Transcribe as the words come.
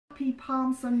happy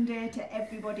Palm Sunday to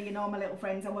everybody and all my little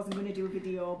friends. I wasn't going to do a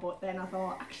video, but then I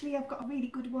thought, actually, I've got a really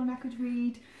good one I could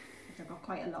read. I've got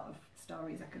quite a lot of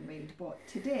stories I can read, but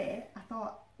today I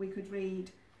thought we could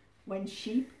read When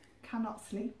Sheep Cannot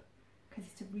Sleep, because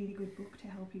it's a really good book to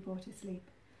help you go to sleep.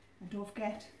 And don't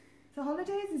forget, it's the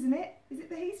holidays, isn't it? Is it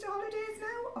the Easter holidays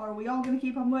now, or are we all going to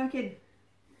keep on working?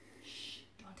 Shh,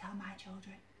 don't tell my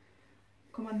children.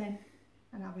 Come on then,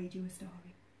 and I'll read you a story.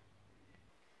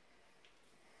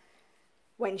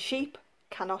 When Sheep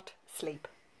Cannot Sleep,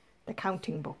 The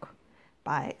Counting Book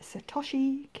by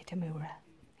Satoshi Kitamura.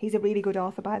 He's a really good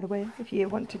author, by the way, if you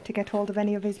wanted to get hold of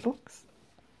any of his books.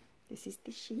 This is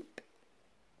the sheep.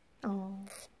 Oh,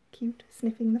 cute,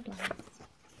 sniffing the flowers.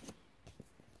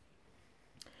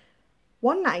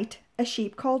 One night, a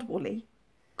sheep called Wooly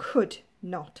could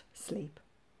not sleep.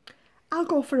 "I'll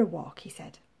go for a walk," he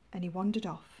said, and he wandered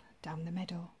off down the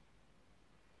meadow.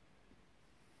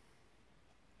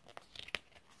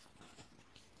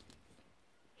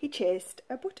 He chased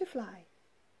a butterfly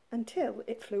until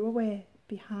it flew away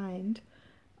behind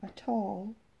a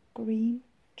tall green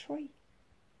tree.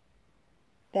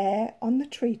 There on the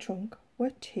tree trunk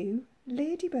were two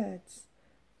ladybirds,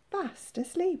 fast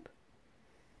asleep.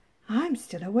 "I'm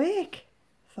still awake,"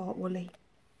 thought Wooly.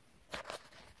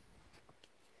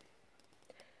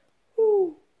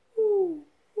 "Ooh, ooh,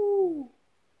 ooh,"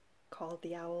 called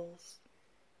the owls.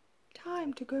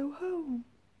 "Time to go home."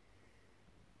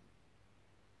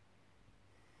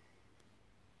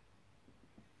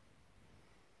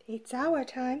 "It's our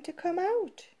time to come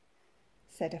out,"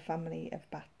 said a family of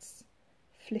bats,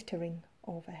 flittering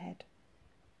overhead.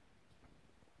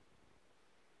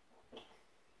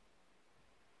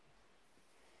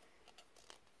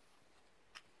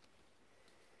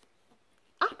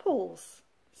 "Apples,"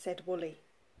 said Wooly.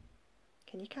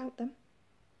 "Can you count them?"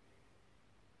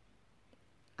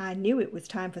 "I knew it was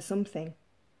time for something,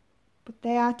 but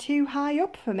they are too high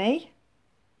up for me."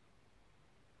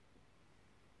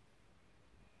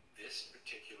 This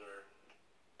particular...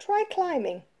 "Try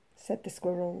climbing," said the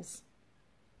squirrels.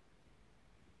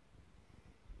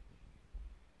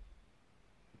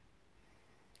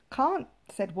 "Can't,"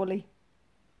 said Wooly.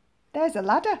 "There's a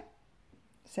ladder,"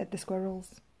 said the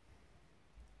squirrels.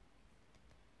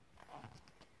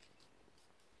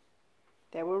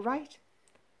 They were right.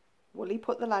 Wooly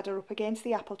put the ladder up against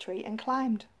the apple tree and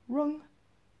climbed rung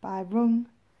by rung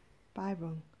by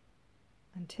rung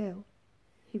until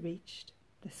he reached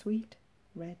the sweet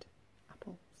red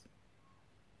apples.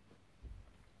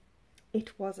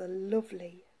 It was a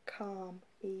lovely, calm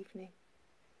evening,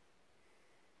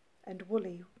 and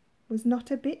Wooly was not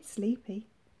a bit sleepy.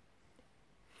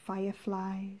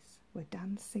 Fireflies were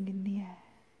dancing in the air.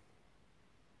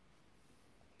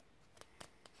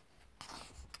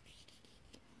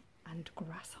 And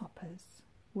grasshoppers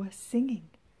were singing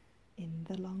in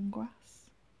the long grass.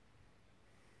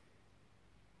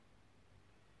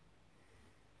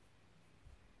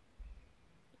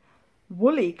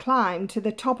 Wooly climbed to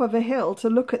the top of a hill to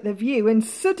look at the view, and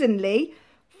suddenly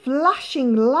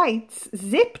flashing lights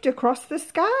zipped across the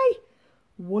sky.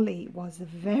 Wooly was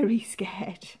very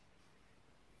scared.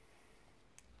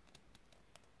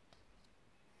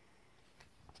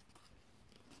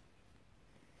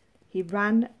 He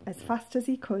ran as fast as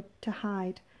he could to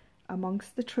hide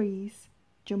amongst the trees,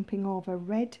 jumping over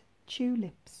red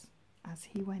tulips as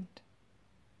he went.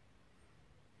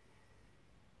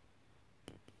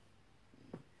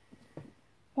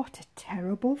 "What a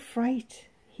terrible fright,"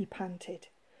 he panted.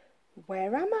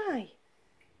 "Where am I?"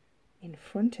 In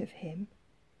front of him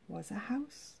was a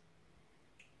house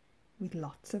with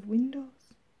lots of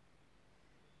windows.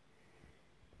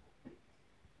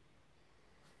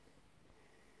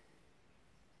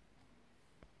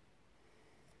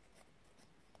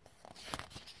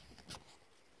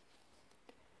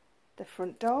 The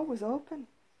front door was open,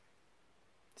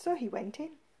 so he went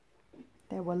in.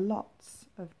 There were lots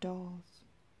of doors.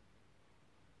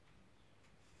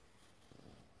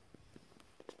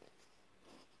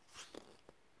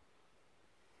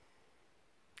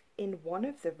 In one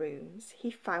of the rooms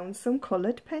he found some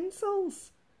coloured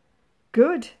pencils.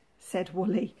 "Good," said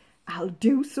Wooly. "I'll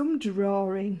do some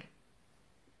drawing."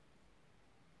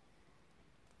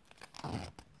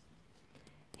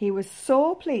 He was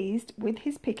so pleased with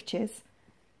his pictures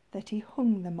that he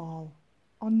hung them all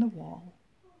on the wall.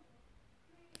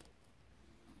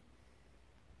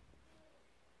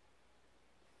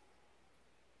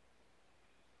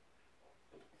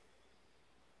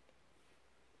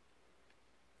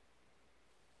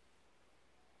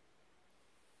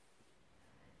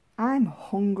 "I'm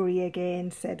hungry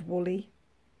again," said Wooly.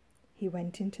 He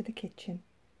went into the kitchen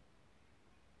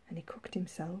and he cooked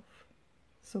himself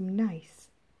some nice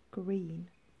green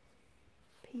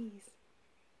peas.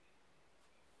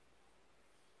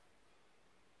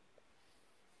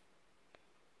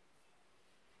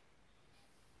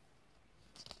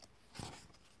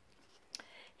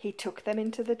 He took them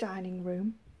into the dining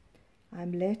room.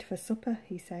 "I'm late for supper,"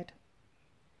 he said.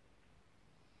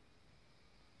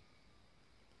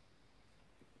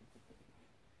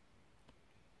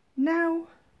 "Now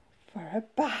for a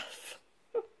bath,"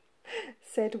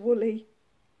 said Wooly,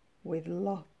 with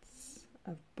lots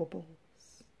of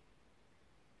bubbles.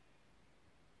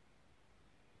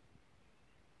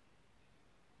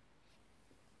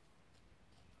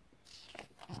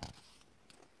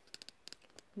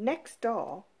 Next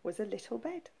door was a little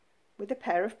bed with a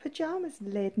pair of pyjamas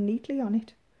laid neatly on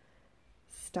it.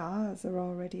 "Stars are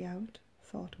already out,"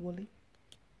 thought Wooly.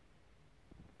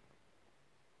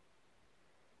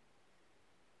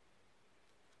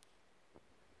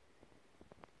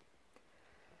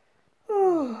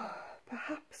 "Oh,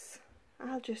 perhaps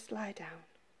I'll just lie down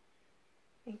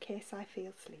in case I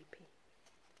feel sleepy."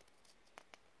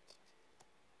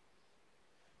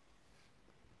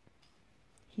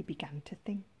 He began to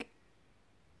think.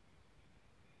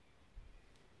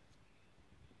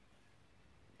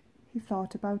 He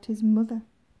thought about his mother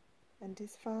and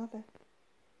his father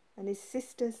and his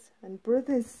sisters and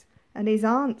brothers and his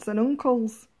aunts and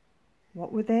uncles.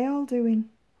 What were they all doing?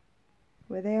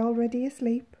 Were they already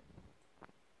asleep?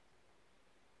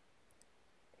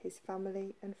 His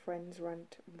family and friends ran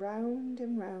round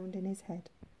and round in his head,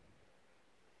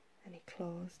 and he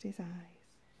closed his eyes.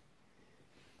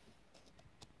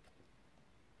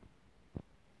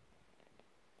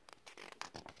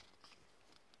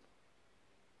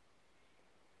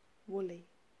 Wooly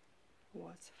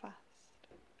was fast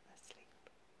asleep.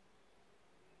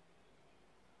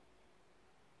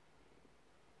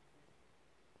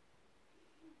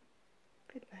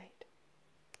 Good night.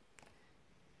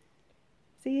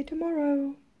 See you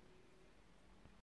tomorrow.